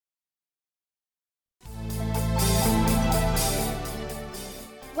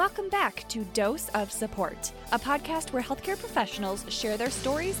Welcome back to Dose of Support, a podcast where healthcare professionals share their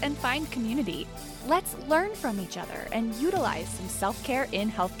stories and find community. Let's learn from each other and utilize some self-care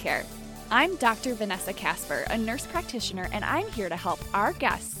in healthcare. I'm Dr. Vanessa Casper, a nurse practitioner, and I'm here to help our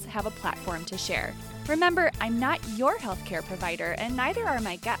guests have a platform to share. Remember, I'm not your healthcare provider, and neither are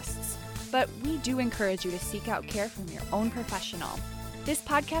my guests, but we do encourage you to seek out care from your own professional. This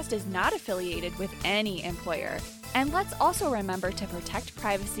podcast is not affiliated with any employer. And let's also remember to protect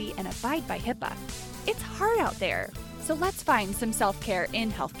privacy and abide by HIPAA. It's hard out there, so let's find some self-care in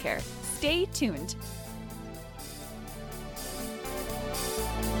healthcare. Stay tuned.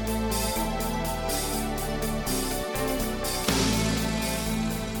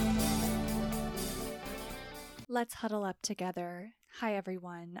 Let's huddle up together. Hi,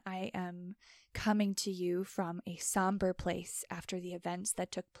 everyone. I am coming to you from a somber place after the events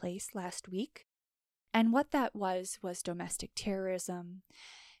that took place last week. And what that was domestic terrorism.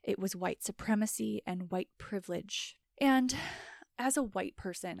 It was white supremacy and white privilege. And as a white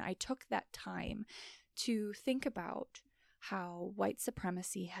person, I took that time to think about how white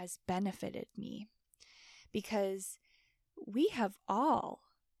supremacy has benefited me. Because we have all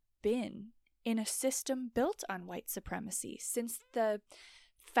been in a system built on white supremacy since the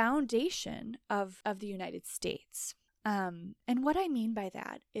foundation of the United States. And what I mean by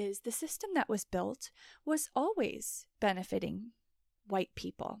that is the system that was built was always benefiting white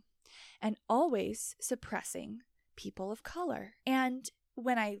people and always suppressing people of color. And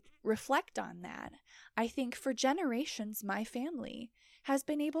when I reflect on that, I think for generations, my family has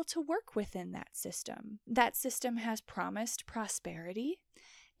been able to work within that system. That system has promised prosperity,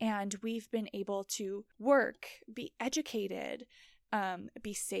 and we've been able to work, be educated,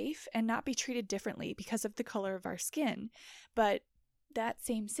 be safe, and not be treated differently because of the color of our skin. But that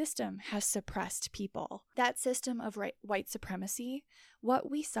same system has suppressed people. That system of white supremacy, what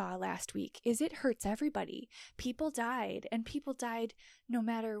we saw last week is it hurts everybody. People died, and people died no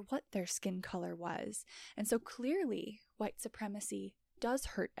matter what their skin color was. And so clearly, white supremacy does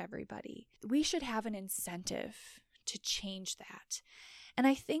hurt everybody. We should have an incentive to change that. And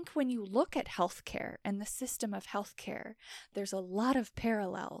I think when you look at healthcare and the system of healthcare, there's a lot of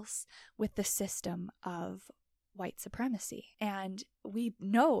parallels with the system of white supremacy. And we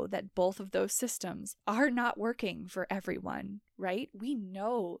know that both of those systems are not working for everyone, right? We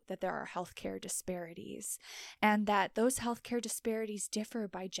know that there are healthcare disparities and that those healthcare disparities differ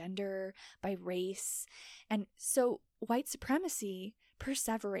by gender, by race. And so white supremacy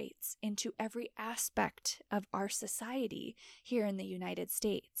perseverates into every aspect of our society here in the United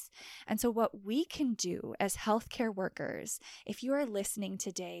States. And so what we can do as healthcare workers, if you are listening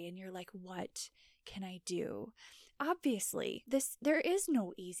today and you're like, what can I do? Obviously, there is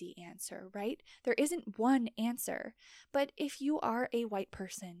no easy answer, right? There isn't one answer. But if you are a white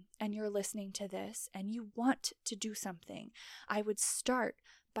person and you're listening to this and you want to do something, I would start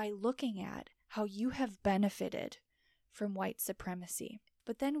by looking at how you have benefited from white supremacy.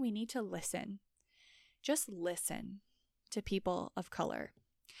 But then we need to listen. Just listen to people of color.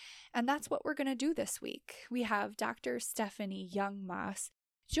 And that's what we're going to do this week. We have Dr. Stephanie Young-Moss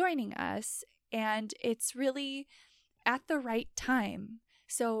joining us, and it's really at the right time.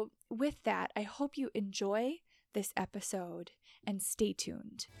 So with that, I hope you enjoy this episode and stay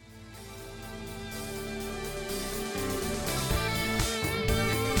tuned.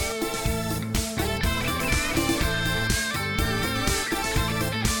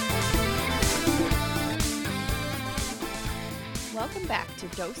 Welcome back to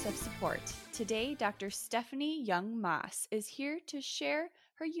Dose of Support. Today, Dr. Stephanie Young-Moss is here to share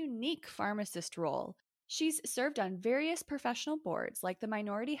her unique pharmacist role. She's served on various professional boards like the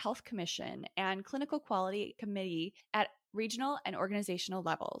Minority Health Commission and Clinical Quality Committee at regional and organizational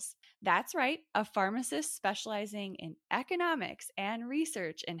levels. That's right, a pharmacist specializing in economics and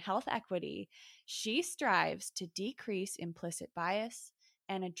research in health equity. She strives to decrease implicit bias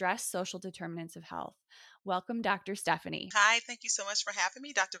and address social determinants of health. Welcome, Dr. Stephanie. Hi, thank you so much for having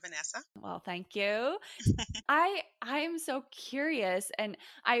me, Dr. Vanessa. Well, thank you. I am so curious, and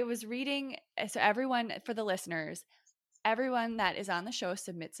I was reading, so everyone, for the listeners, everyone that is on the show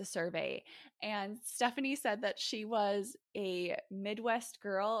submits a survey, and Stephanie said that she was a Midwest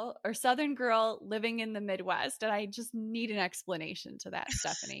girl or Southern girl living in the Midwest, and I just need an explanation to that,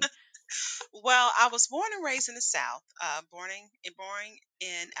 Stephanie. Well, I was born and raised in the South, born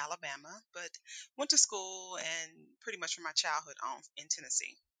in Alabama, but went to school and pretty much from my childhood on in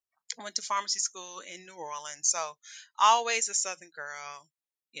Tennessee. I went to pharmacy school in New Orleans, so always a Southern girl,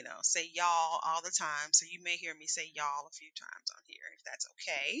 say y'all all the time. So you may hear me say y'all a few times on here, if that's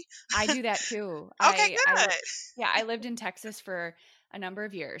okay. I do that too. Okay, good. I lived in Texas for a number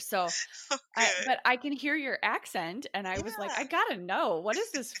of years. So Oh, good. but I can hear your accent, and I was like, Yeah. I gotta know, what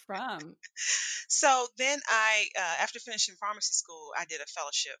is this from? So then after finishing pharmacy school, I did a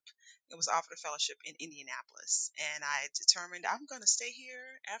fellowship. It was offered a fellowship in Indianapolis, and I determined I'm going to stay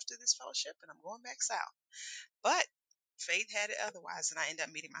here after this fellowship, and I'm going back south. But fate had it otherwise, and I ended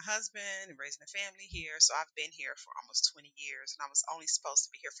up meeting my husband and raising a family here. So I've been here for almost 20 years, and I was only supposed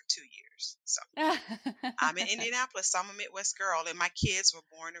to be here for 2 years. So I'm in Indianapolis, so I'm a Midwest girl, and my kids were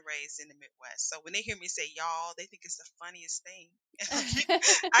born and raised in the Midwest. So when they hear me say y'all, they think it's the funniest thing. And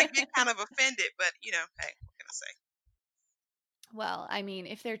I get kind of offended, but hey, what can I say? Well, I mean,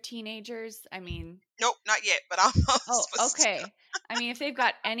 if they're teenagers, I mean, Nope, not yet, but almost. oh, But still. okay. I mean, if they've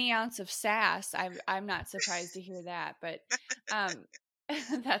got any ounce of sass, I'm not surprised to hear that. But um,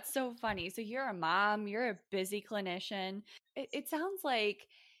 that's so funny. So you're a mom, you're a busy clinician. It sounds like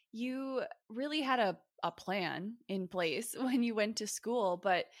you really had a plan in place when you went to school.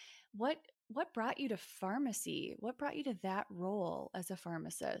 But what what brought you to pharmacy? What brought you to that role as a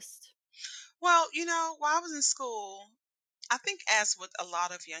pharmacist? Well, while I was in school, I think as with a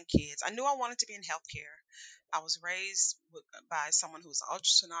lot of young kids, I knew I wanted to be in healthcare. I was raised by someone who's an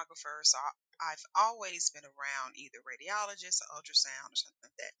ultrasonographer, so I've always been around either radiologists or ultrasound or something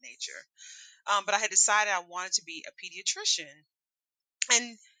of that nature. But I had decided I wanted to be a pediatrician,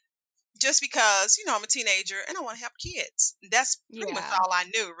 and just because I'm a teenager and I want to help kids. That's pretty much Yeah. all I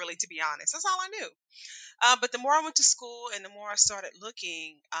knew, really, to be honest. That's all I knew. But the more I went to school and the more I started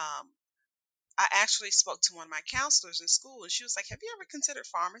looking, I actually spoke to one of my counselors in school, and she was like, "Have you ever considered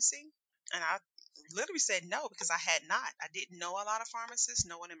pharmacy?" And I literally said no because I had not. I didn't know a lot of pharmacists.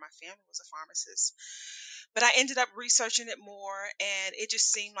 No one in my family was a pharmacist. But I ended up researching it more, and it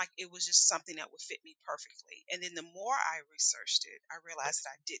just seemed like it was just something that would fit me perfectly. And then the more I researched it, I realized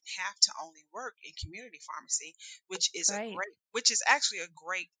that I didn't have to only work in community pharmacy, Right. which is actually a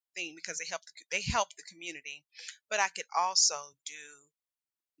great thing because they help the community, but I could also do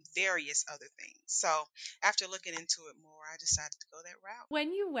various other things. So after looking into it more, I decided to go that route.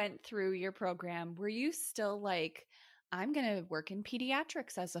 When you went through your program, were you still like, I'm going to work in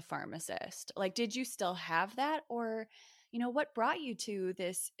pediatrics as a pharmacist? Like, did you still have that? Or, what brought you to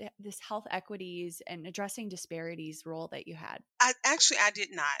this health equities and addressing disparities role that you had? I did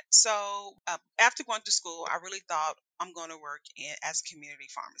not. So after going to school, I really thought I'm going to work as a community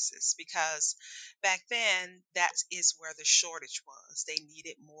pharmacist because back then that is where the shortage was. They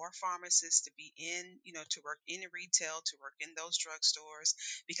needed more pharmacists to be in, to work in the retail, to work in those drugstores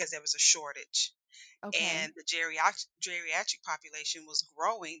because there was a shortage, Okay. and the geriatric population was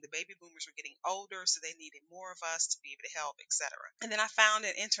growing. The baby boomers were getting older, so they needed more of us to be able to help, etc. And then I found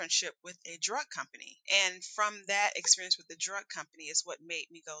an internship with a drug company, and from that experience with the drug company is what made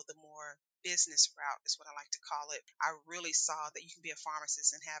me go the more business route, is what I like to call it. I really saw that you can be a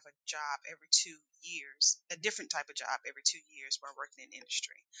pharmacist and have a job every 2 years, a different type of job every 2 years while working in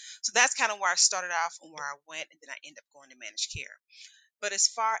industry. So that's kind of where I started off and where I went, and then I ended up going to managed care. But as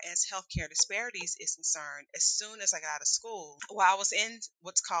far as healthcare disparities is concerned, as soon as I got out of school, while I was in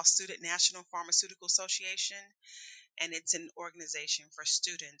what's called Student National Pharmaceutical Association, and it's an organization for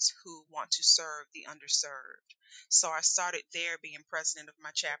students who want to serve the underserved. So I started there being president of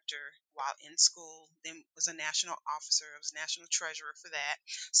my chapter while in school, then was a national officer, I was national treasurer for that.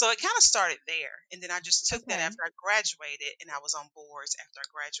 So it kind of started there. And then I just took that Okay. after I graduated, and I was on boards after I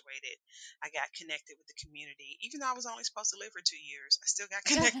graduated. I got connected with the community. Even though I was only supposed to live for 2 years, I still got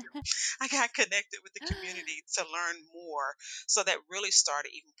connected. I got connected with the community to learn more. So that really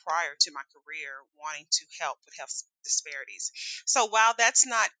started even prior to my career, wanting to help with health disparities. So while that's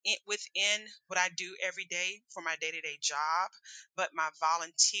not within what I do every day for my day-to-day job, but my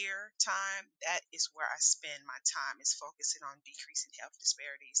volunteer time, that is where I spend my time, is focusing on decreasing health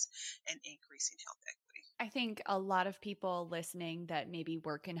disparities and increasing health equity. I think a lot of people listening that maybe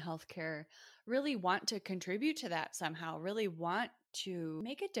work in healthcare really want to contribute to that somehow, really want to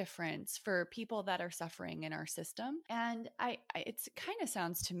make a difference for people that are suffering in our system. And it's kind of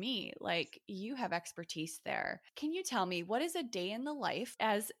sounds to me like you have expertise there. Can you tell me what is a day in the life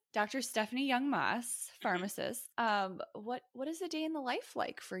as Dr. Stephanie Young Moss, Mhm. pharmacist? What is a day in the life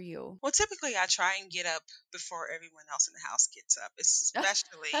like for you? Well, typically I try and get up before everyone else in the house gets up,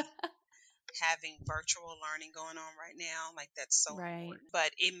 especially having virtual learning going on right now. Like, that's so Right. important.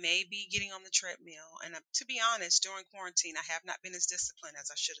 But it may be getting on the treadmill. And to be honest, during quarantine, I have not been as disciplined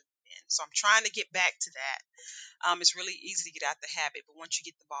as I should have been. So I'm trying to get back to that. It's really easy to get out the habit, but once you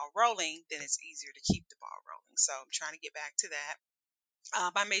get the ball rolling, then it's easier to keep the ball rolling. So I'm trying to get back to that.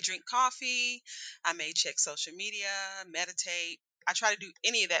 I may drink coffee. I may check social media, meditate. I try to do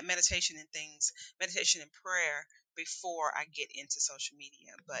any of that meditation and things, meditation and prayer before I get into social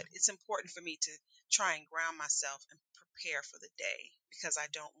media. But it's important for me to try and ground myself and prepare for the day because I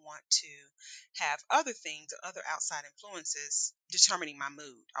don't want to have other things or other outside influences determining my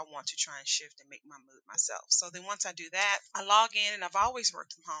mood. I want to try and shift and make my mood myself. So then once I do that, I log in, and I've always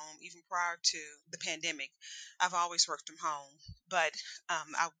worked from home, even prior to the pandemic. I've always worked from home, but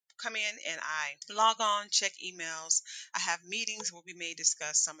I come in and I log on, check emails. I have meetings where we may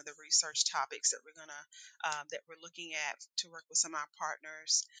discuss some of the research topics that that we're looking at to work with some of our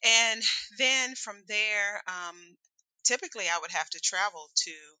partners. And then from there, typically I would have to travel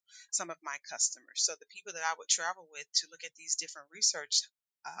to some of my customers. So the people that I would travel with to look at these different research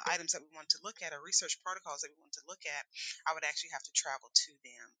items that we want to look at, or research protocols that we want to look at, I would actually have to travel to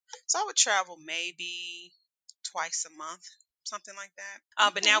them. So I would travel maybe twice a month, something like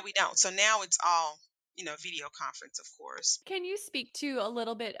that. But now Okay. we don't. So now it's all, video conference, of course. Can you speak to a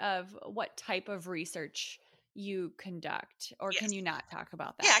little bit of what type of research you conduct, or can Yes. you not talk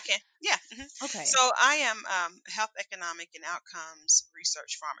about Yeah, I that? can. Yeah. So Okay. I am health economic and outcomes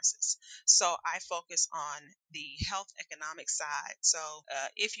research pharmacist. So I focus on the health economic side. So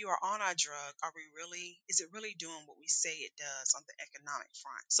if you are on our drug, is it really doing what we say it does on the economic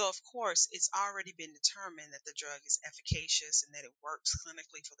front? So of course, it's already been determined that the drug is efficacious and that it works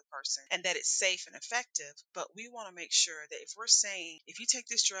clinically for the person and that it's safe and effective. But we want to make sure that if we're saying, if you take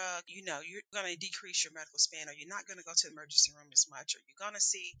this drug, you're going to decrease your medical span, or you're not going to go to the emergency room as much, or you're going to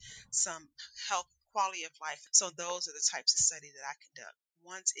see some health quality of life. So those are the types of study that I conduct.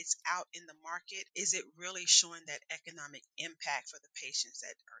 Once it's out in the market, is it really showing that economic impact for the patients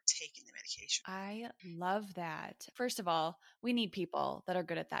that are taking the medication? I love that. First of all, we need people that are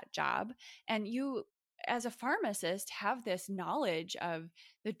good at that job. And you, as a pharmacist, have this knowledge of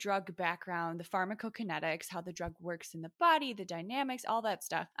the drug background, the pharmacokinetics, how the drug works in the body, the dynamics, all that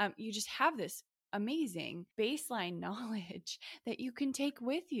stuff. You just have this amazing baseline knowledge that you can take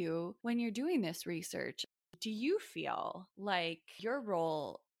with you when you're doing this research. Do you feel like your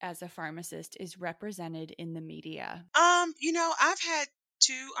role as a pharmacist is represented in the media? I've had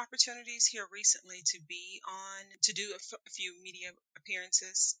two opportunities here recently to do a few media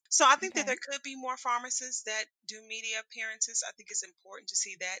appearances. So I think that there Okay. could be more pharmacists that do media appearances. I think it's important to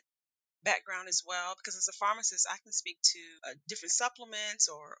see that background as well, because as a pharmacist I can speak to different supplements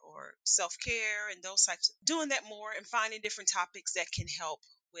or self-care and those types of doing that more and finding different topics that can help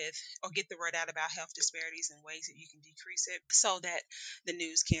with or get the word out about health disparities and ways that you can decrease it so that the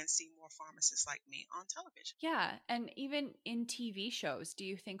news can see more pharmacists like me on television. Yeah. And even in TV shows, do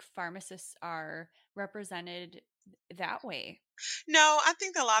you think pharmacists are represented that way? No, I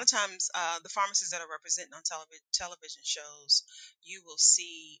think that a lot of times the pharmacists that are representing on television shows, you will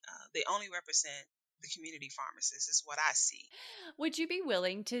see they only represent the community pharmacists is what I see. Would you be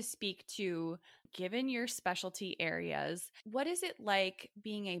willing to speak to, given your specialty areas, what is it like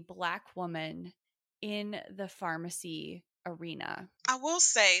being a Black woman in the pharmacy arena? I will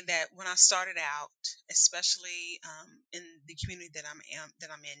say that when I started out, especially in the community that I'm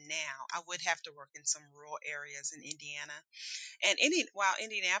in now, I would have to work in some rural areas in Indiana. And while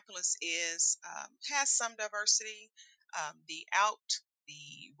Indianapolis has some diversity,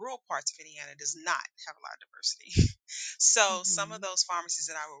 the rural parts of Indiana does not have a lot of diversity. So some of Hmm. those pharmacies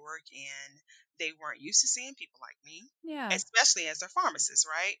that I would work in, they weren't used to seeing people like me, Yeah. especially as their pharmacists,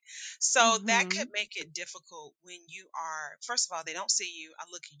 right? So that could Hmm. make it difficult when you are, first of all, they don't see you. I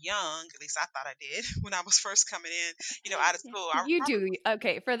look young, at least I thought I did when I was first coming in, out of school. I You probably do.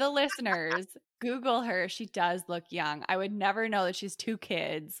 Okay. For the listeners, Google her. She does look young. I would never know that she's two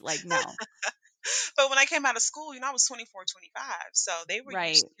kids. Like, no. But when I came out of school, I was 24, 25. So they were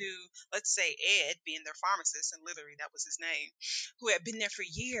used Right. to, let's say, Ed being their pharmacist, and literally that was his name, who had been there for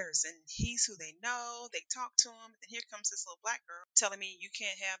years. And he's who they know. They talk to him. And here comes this little black girl telling me you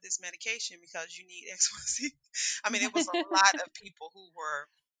can't have this medication because you need X, Y, Z. I mean, it was a lot of people who were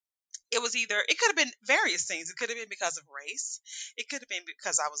it could have been various things. It could have been because of race. It could have been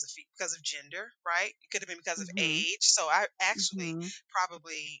because because of gender, right? It could have been because of Hmm. age. So I actually Hmm.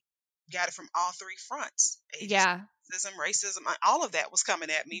 probably got it from all three fronts: ages, Yeah. racism, all of that was coming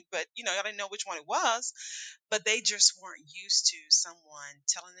at me. But I didn't know which one it was. But they just weren't used to someone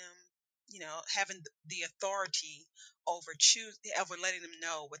telling them, having the authority over letting them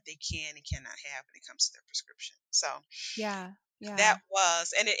know what they can and cannot have when it comes to their prescription. So Yeah. that Yeah.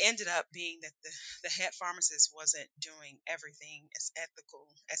 and it ended up being that the head pharmacist wasn't doing everything as ethical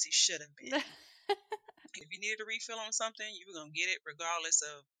as he should have been. If you needed a refill on something, you were going to get it regardless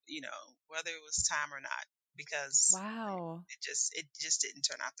of, whether it was time or not, because Wow. it just didn't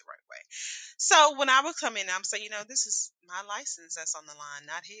turn out the right way. So when I would come in, I'm saying, this is my license that's on the line,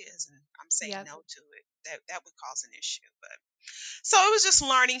 not his, and I'm saying Yep. no to it. That would cause an issue. But so it was just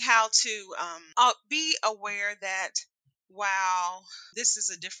learning how to be aware that while this is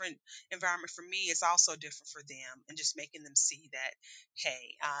a different environment for me, it's also different for them, and just making them see that,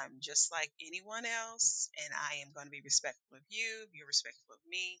 hey, I'm just like anyone else, and I am going to be respectful of you, you're respectful of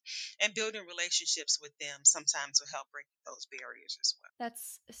me, and building relationships with them sometimes will help break those barriers as well.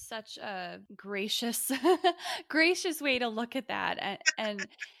 That's such a gracious gracious way to look at that. And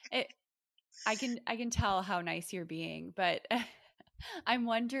it I can tell how nice you're being, but I'm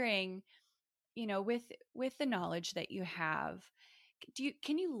wondering, with the knowledge that you have,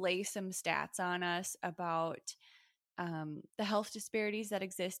 can you lay some stats on us about the health disparities that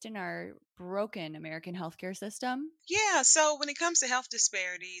exist in our broken American healthcare system? Yeah, so when it comes to health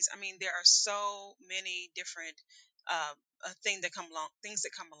disparities, I mean, there are so many different uh, things that come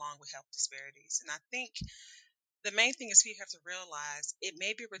along with health disparities, and I think the main thing is we have to realize it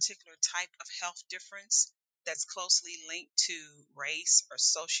may be a particular type of health difference that's closely linked to race or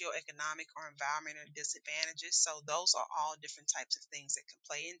socioeconomic or environmental disadvantages. So those are all different types of things that can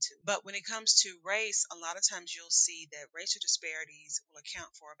play into. But when it comes to race, a lot of times you'll see that racial disparities will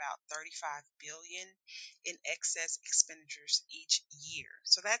account for about 35 billion in excess expenditures each year.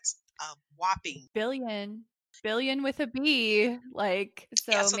 So that's a whopping. Billion with a B. Like,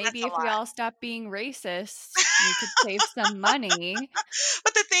 Yeah, so so that's maybe a if we lot. all stop being racist, we could save some money.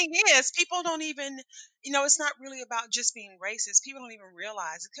 But the thing is, people don't even, it's not really about just being racist. People don't even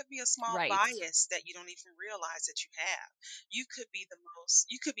realize it could be a small Right. bias that you don't even realize that you have. You could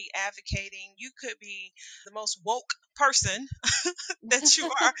be advocating, you could be the most woke person that you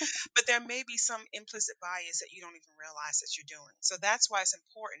are, but there may be some implicit bias that you don't even realize that you're doing. So that's why it's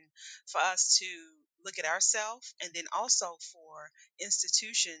important for us to look at ourselves, and then also for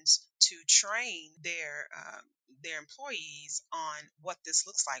institutions to train their employees on what this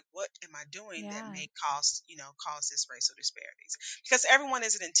looks like. What am I doing that Yeah. may cause this racial disparities? Because everyone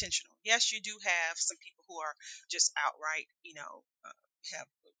isn't intentional. Yes, you do have some people who are just outright, have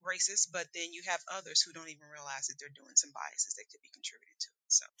racist, but then you have others who don't even realize that they're doing some biases that could be contributed to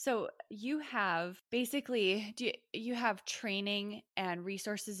it. So you have basically, you have training and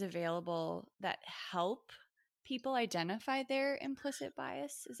resources available that help people identify their implicit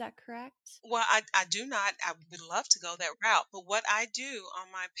bias? Is that correct? Well, I do not. I would love to go that route. But what I do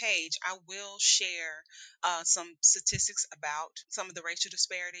on my page, I will share some statistics about some of the racial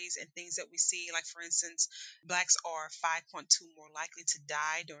disparities and things that we see. Like, for instance, blacks are 5.2 more likely to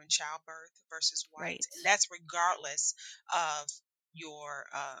die during childbirth versus whites. Right. And that's regardless of your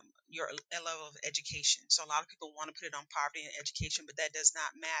level of education. So a lot of people want to put it on poverty and education, but that does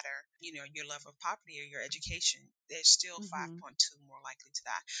not matter. Your level of poverty or your education, they're still Mm-hmm. 5.2 more likely to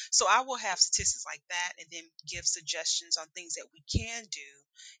die. So I will have statistics like that, and then give suggestions on things that we can do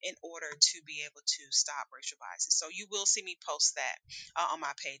in order to be able to stop racial biases. So you will see me post that on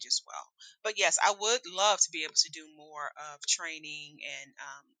my page as well. But yes, I would love to be able to do more of training, and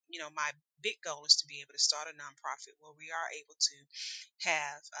my big goal is to be able to start a nonprofit where we are able to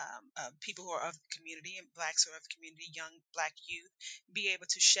have people who are of the community, and blacks who are of the community, young black youth, be able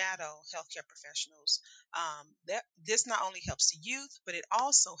to shadow healthcare professionals. That this not only helps the youth, but it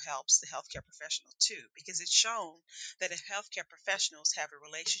also helps the healthcare professional too, because it's shown that if healthcare professionals have a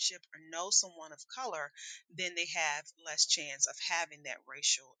relationship or know someone of color, then they have less chance of having that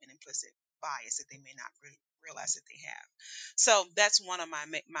racial and implicit bias that they may not really realize that they have. So that's one of my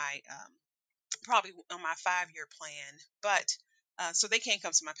probably on my 5-year plan. But so they can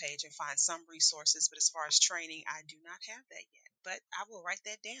come to my page and find some resources. But as far as training, I do not have that yet. But I will write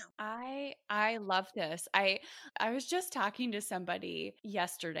that down. I love this. I was just talking to somebody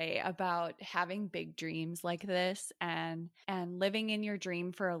yesterday about having big dreams like this, and living in your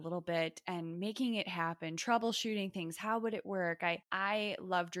dream for a little bit and making it happen, troubleshooting things. How would it work? I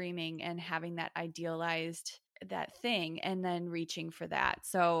love dreaming and having that idealized that thing and then reaching for that.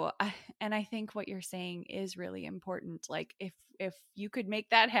 So and I think what you're saying is really important. Like, if you could make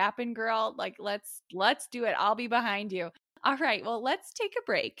that happen, girl, like let's do it. I'll be behind you. All right, well, let's take a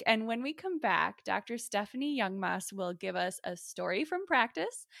break. And when we come back, Dr. Stephanie Youngmoss will give us a story from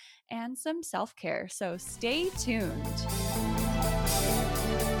practice and some self care. So stay tuned.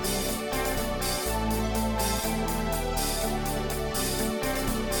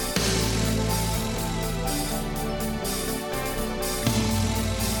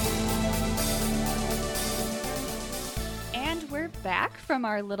 And we're back from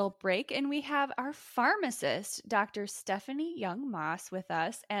our little break, and we have our pharmacist, Dr. Stephanie Young Moss, with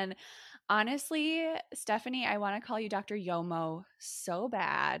us. And honestly, Stephanie, I want to call you Dr. Yomo so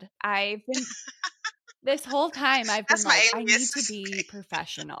bad. This whole time, I've been That's my like, I need to alias. be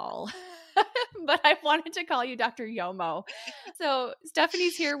professional, but I wanted to call you Dr. Yomo. So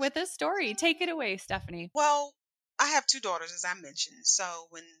Stephanie's here with a story. Take it away, Stephanie. Well, I have two daughters, as I mentioned. So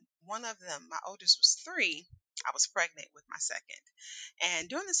when one of them, my oldest, was 3, I was pregnant with my second. And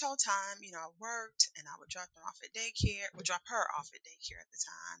during this whole time, I worked and I would drop them off at daycare, would drop her off at daycare at the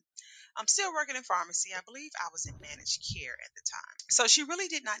time. I'm still working in pharmacy. I believe I was in managed care at the time. So she really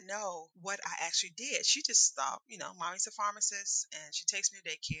did not know what I actually did. She just thought, mommy's a pharmacist and she takes me to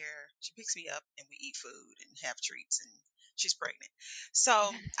daycare. She picks me up and we eat food and have treats and she's pregnant. So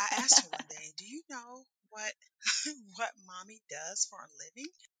I asked her one day, "Do you know what what mommy does for a living?"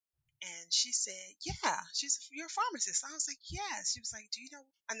 And she said, "Yeah, you're a pharmacist." I was like, "Yes." She was like, "Do you know?"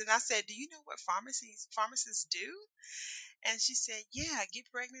 And then I said, "Do you know what pharmacists do?" And she said, "Yeah, get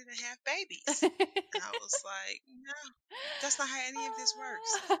pregnant and have babies." And I was like, "No, that's not how any of this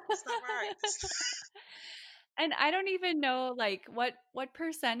works. It's not right." And I don't even know like what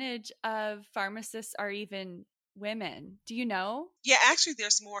percentage of pharmacists are even women. Do you know? Yeah, actually,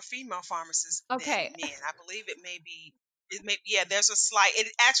 there's more female pharmacists than Okay. men. I believe yeah, there's a slight, it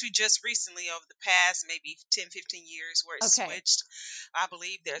actually just recently over the past maybe 10, 15 years where it Okay. switched. I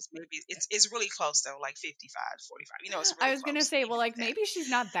believe there's maybe, it's really close though, like 55 to 45. It's I really was gonna close say, well, even like with that. maybe she's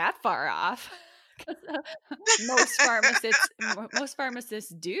not that far off. 'Cause, most pharmacists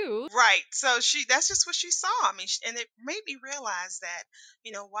do. Right. So that's just what she saw. I mean, and it made me realize that,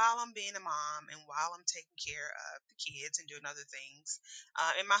 while I'm being a mom and while I'm taking care of the kids and doing other things,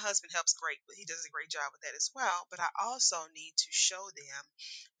 and my husband helps great, but he does a great job with that as well. But I also need to show them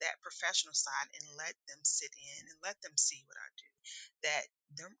that professional side and let them sit in and let them see what I do. That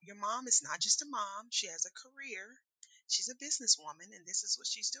your mom is not just a mom, she has a career. She's a businesswoman, and this is what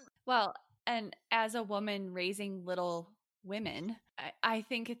she's doing. Well, and as a woman raising little women, I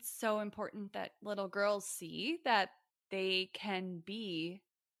think it's so important that little girls see that they can be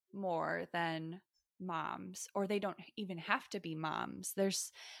more than moms, or they don't even have to be moms.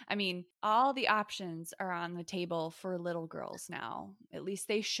 I mean, all the options are on the table for little girls now. At least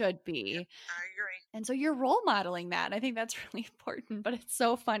they should Yep, be. I agree. And so you're role modeling that. I think that's really important, but it's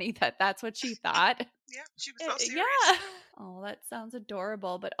so funny that that's what she thought. Yep, she was so serious. Yeah. Oh, that sounds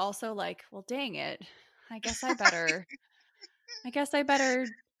adorable, but also like, well, dang it. I guess I better I guess I better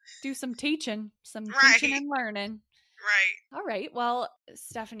do some teaching Right, and learning. right. All right. Well,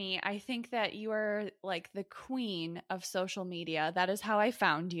 Stephanie, I think that you are like the queen of social media. That is how I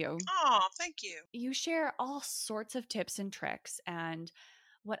found you. Oh, thank you. You share all sorts of tips and tricks, and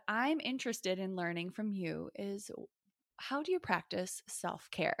what I'm interested in learning from you is how do you practice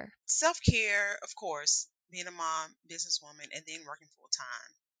self-care? Self care, of course, being a mom, businesswoman, and then working full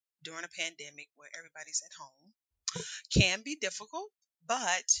time during a pandemic where everybody's at home can be difficult,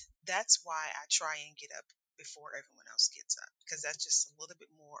 but that's why I try and get up before everyone else gets up because that's just a little bit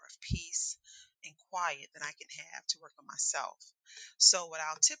more of peace and quiet than I can have to work on myself. So, what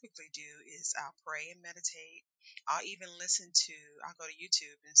I'll typically do is I'll pray and meditate. I'll go to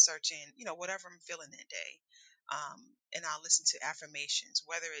YouTube and search in, whatever I'm feeling that day. And I'll listen to affirmations,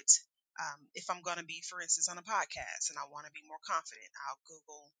 whether it's if I'm going to be, for instance, on a podcast and I want to be more confident, I'll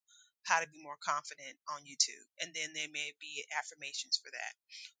Google how to be more confident on YouTube. And then there may be affirmations for that.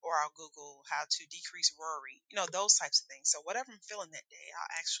 Or I'll Google how to decrease worry, those types of things. So whatever I'm feeling that day,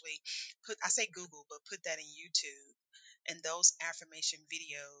 I'll actually I say Google, but put that in YouTube. And those affirmation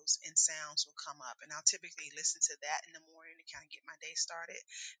videos and sounds will come up. And I'll typically listen to that in the morning to kind of get my day started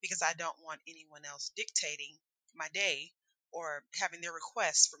because I don't want anyone else dictating my day or having their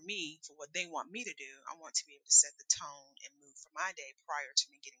requests for me for what they want me to do. I want to be able to set the tone and move for my day prior to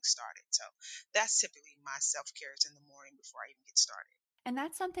me getting started. So that's typically my self care is in the morning before I even get started. And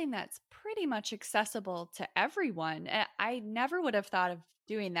that's something that's pretty much accessible to everyone. I never would have thought of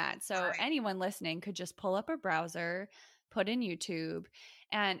doing that. So Right. anyone listening could just pull up a browser, put in YouTube,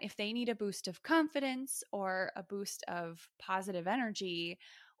 and if they need a boost of confidence or a boost of positive energy,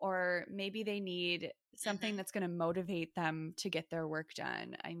 or maybe they need something Hmm. that's going to motivate them to get their work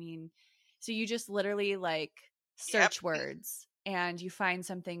done. I mean, so you just literally like Yep. search words and you find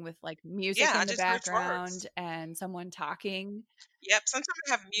something with like music Yeah, I in the just search background words. and someone talking. Yep. Sometimes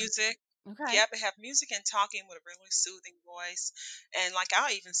I have music. Okay. Yep, I have music and talking with a really soothing voice. And like I'll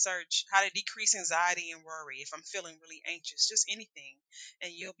even search how to decrease anxiety and worry if I'm feeling really anxious, just anything.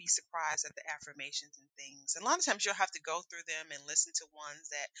 And you'll be surprised at the affirmations and things. And a lot of times you'll have to go through them and listen to ones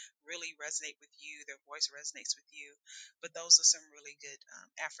that really resonate with you, their voice resonates with you. But those are some really good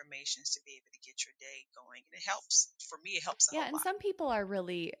affirmations to be able to get your day going. And it helps. For me, it helps a Yeah, whole and lot. some people are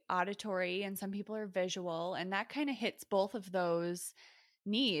really auditory and some people are visual, and that kind of hits both of those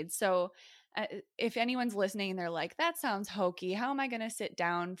needs. So, if anyone's listening and they're like, that sounds hokey, how am I going to sit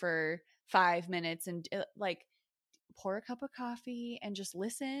down for 5 minutes and like pour a cup of coffee and just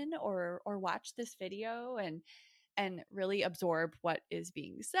listen or watch this video and really absorb what is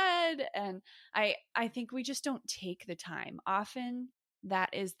being said? And I think we just don't take the time. Often that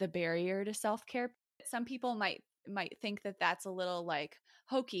is the barrier to self-care. Some people might think that that's a little like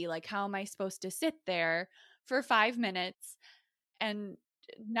hokey, like how am I supposed to sit there for 5 minutes and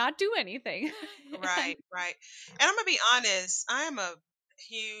not do anything? Right, And right. And I'm gonna be honest, I am a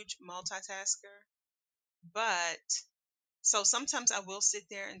huge multitasker, but so sometimes I will sit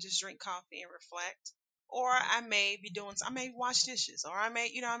there and just drink coffee and reflect. Or I may be doing, I may wash dishes, or I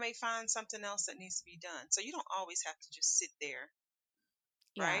may find something else that needs to be done. So you don't always have to just sit there,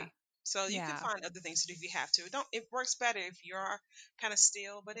 yeah. right? So you can Yeah. find other things to do if you have to. Don't It works better if you are kind of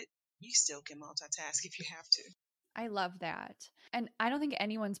still, but it you still can multitask if you have to. I love that. And I don't think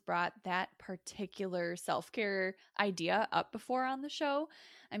anyone's brought that particular self care idea up before on the show.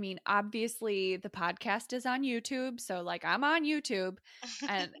 I mean, obviously, the podcast is on YouTube. So, like, I'm on YouTube.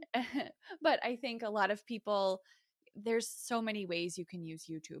 And, but I think a lot of people, there's so many ways you can use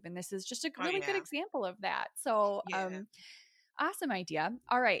YouTube. And this is just a Oh really good yeah, example of that. So, yeah. awesome idea.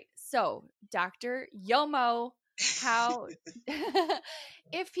 All right. So, Dr. Yomo, how,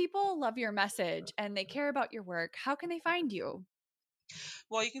 if people love your message and they care about your work, how can they find you?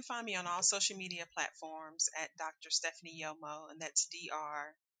 Well, you can find me on all social media platforms at Dr. Stephanie Yomo, and that's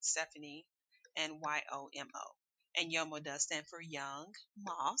Dr. Stephanie and Yomo. And Yomo does stand for Young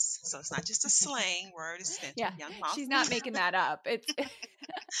Moss, so it's not just a slang word; it stands for Yeah, Young Moss. she's not making that up. It's I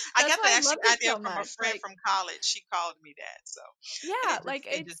that's got the why I actually love it idea so from a much. friend Like, from college. She called me that, so and yeah, like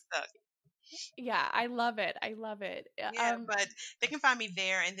it it's just stuck. yeah, I love it. I love it. Yeah, but they can find me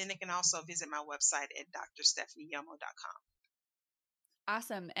there, and then they can also visit my website at drstephanieyomo.com.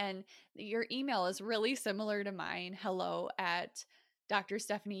 Awesome. And your email is really similar to mine. Hello at Mm-hmm.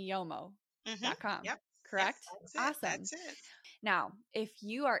 drstephanieyomo.com. Yep. Yep. Correct? That's it. Awesome. That's it. Now, if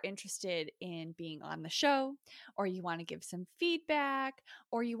you are interested in being on the show, or you want to give some feedback,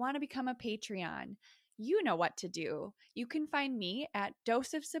 or you want to become a Patreon, you know what to do. You can find me at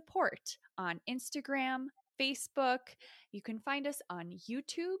Dose of Support on Instagram, Facebook. You can find us on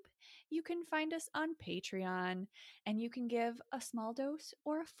YouTube. You can find us on Patreon. And you can give a small dose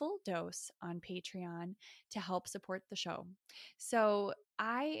or a full dose on Patreon to help support the show. So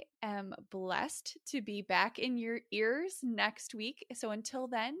I am blessed to be back in your ears next week. So until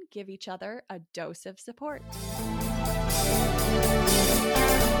then, give each other a dose of support.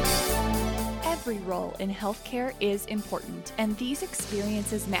 Every role in healthcare is important, and these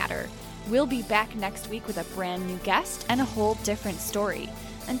experiences matter. We'll be back next week with a brand new guest and a whole different story.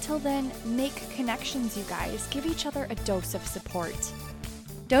 Until then, make connections, you guys. Give each other a dose of support.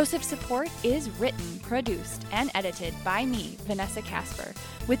 Dose of Support is written, produced, and edited by me, Vanessa Casper,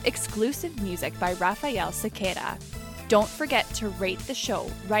 with exclusive music by Rafael Sequeira. Don't forget to rate the show,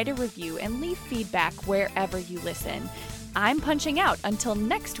 write a review, and leave feedback wherever you listen. I'm punching out until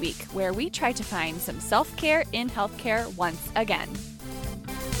next week, where we try to find some self-care in healthcare once again.